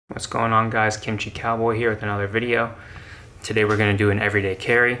What's going on, guys? Kimchi Cowboy here with another video. Today we're going to do an everyday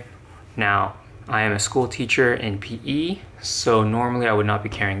carry. Now, I am a school teacher in PE, so normally I would not be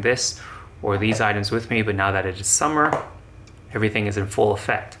carrying this or these items with me, but now that it is summer, everything is in full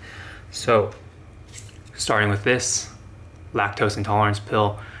effect. So, starting with this lactose intolerance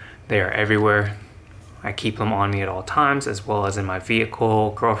pill, they are everywhere. I keep them on me at all times, as well as in my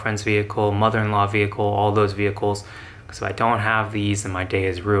vehicle, girlfriend's vehicle, mother-in-law vehicle, all those vehicles. Because if I don't have these, then my day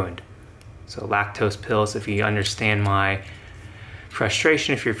is ruined. So lactose pills, if you understand my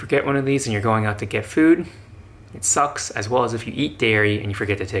frustration, if you forget one of these and you're going out to get food, it sucks. As well as if you eat dairy and you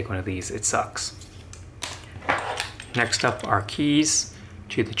forget to take one of these, it sucks. Next up are keys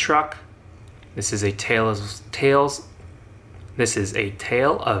to the truck. This is a tail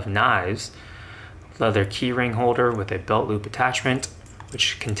of knives leather key ring holder with a belt loop attachment,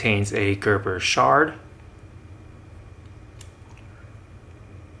 which contains a Gerber shard.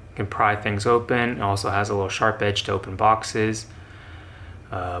 Can pry things open. It also has a little sharp edge to open boxes,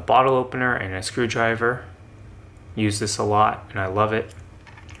 a bottle opener, and a screwdriver. Use this a lot and I love it.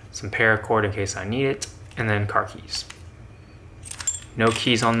 Some paracord in case I need it, and then car keys. No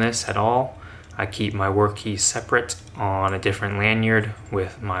keys on this at all. I keep my work keys separate on a different lanyard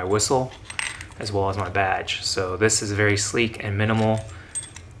with my whistle as well as my badge. So this is very sleek and minimal,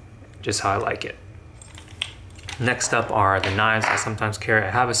 just how I like it. Next up are the knives I sometimes carry. I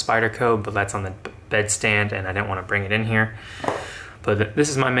have a Spyderco, but that's on the bedstand and I didn't want to bring it in here. But this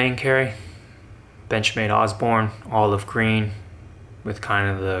is my main carry. Benchmade Osborne, olive green with kind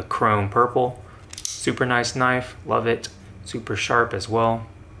of the chrome purple. Super nice knife, love it. Super sharp as well.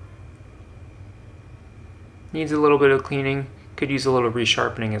 Needs a little bit of cleaning, could use a little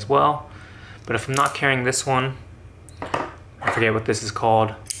resharpening as well. But if I'm not carrying this one, I forget what this is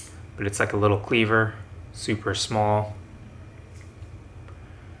called, but it's like a little cleaver. Super small,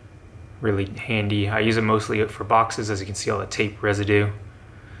 really handy. I use it mostly for boxes, as you can see all the tape residue,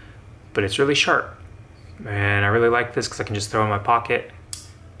 but it's really sharp and I really like this because I can just throw in my pocket,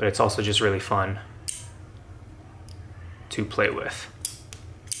 but it's also just really fun to play with.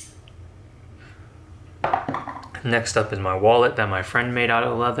 Next up is my wallet that my friend made out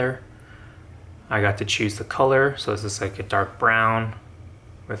of leather. I got to choose the color, so this is like a dark brown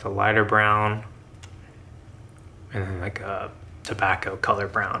with a lighter brown and then like a tobacco color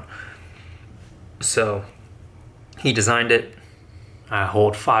brown. So he designed it. I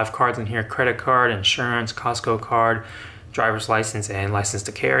hold 5 cards in here: credit card, insurance, Costco card, driver's license, and license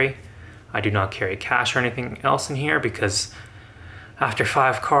to carry. I do not carry cash or anything else in here because after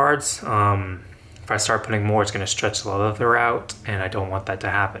 5 cards, if I start putting more, it's going to stretch the leather out and I don't want that to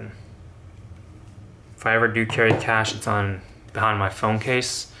happen. If I ever do carry cash, it's on behind my phone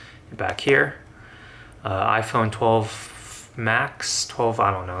case back here. iPhone 12 Max, 12, I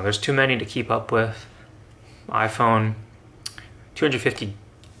don't know. There's too many to keep up with. iPhone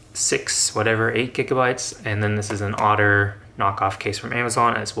 256, whatever, 8 gigabytes. And then this is an Otter knockoff case from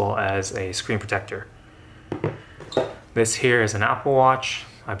Amazon, as well as a screen protector. This here is an Apple Watch.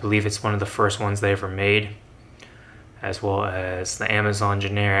 I believe it's one of the first ones they ever made, as well as the Amazon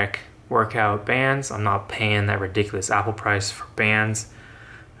generic workout bands. I'm not paying that ridiculous Apple price for bands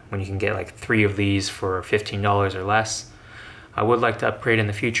when you can get like 3 of these for $15 or less. I would like to upgrade in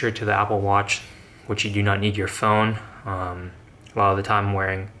the future to the Apple Watch, which you do not need your phone. A lot of the time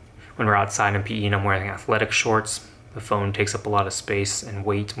when we're outside in PE and I'm wearing athletic shorts, the phone takes up a lot of space and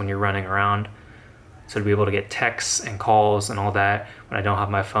weight when you're running around. So to be able to get texts and calls and all that when I don't have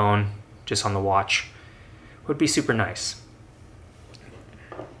my phone just on the watch would be super nice.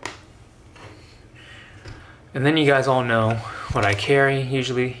 And then you guys all know what I carry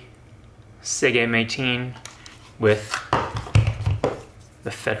usually: Sig M18 with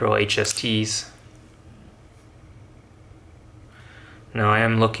the Federal HSTs. Now I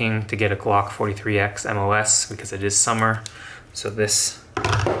am looking to get a Glock 43X MOS because it is summer, so this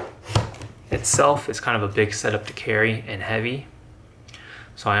itself is kind of a big setup to carry and heavy.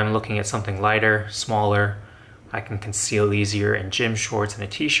 So I am looking at something lighter, smaller. I can conceal easier in gym shorts and a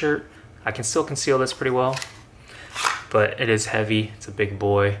t-shirt. I can still conceal this pretty well, but it is heavy. It's a big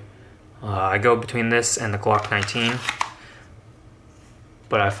boy. I go between this and the Glock 19,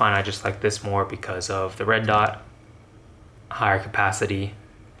 but I find I just like this more because of the red dot, higher capacity,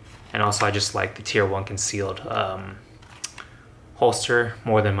 and also I just like the tier 1 concealed holster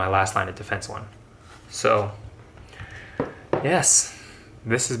more than my last line of defense one. So yes,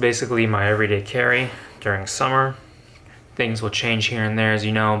 this is basically my everyday carry during summer. Things will change here and there, as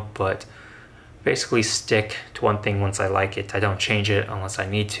you know, but basically stick to one thing once I like it. I don't change it unless I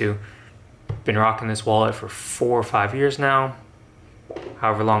need to. Been rocking this wallet for 4 or 5 years now.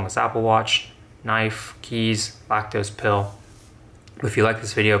 however long this Apple Watch, knife, keys, lactose pill. If you like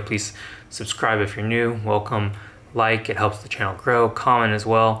this video, please subscribe if you're new. Welcome, like, it helps the channel grow. Comment as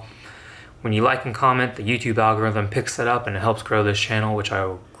well. When you like and comment, the YouTube algorithm picks that up and it helps grow this channel, which I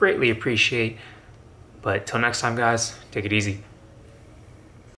will greatly appreciate. But till next time, guys, take it easy.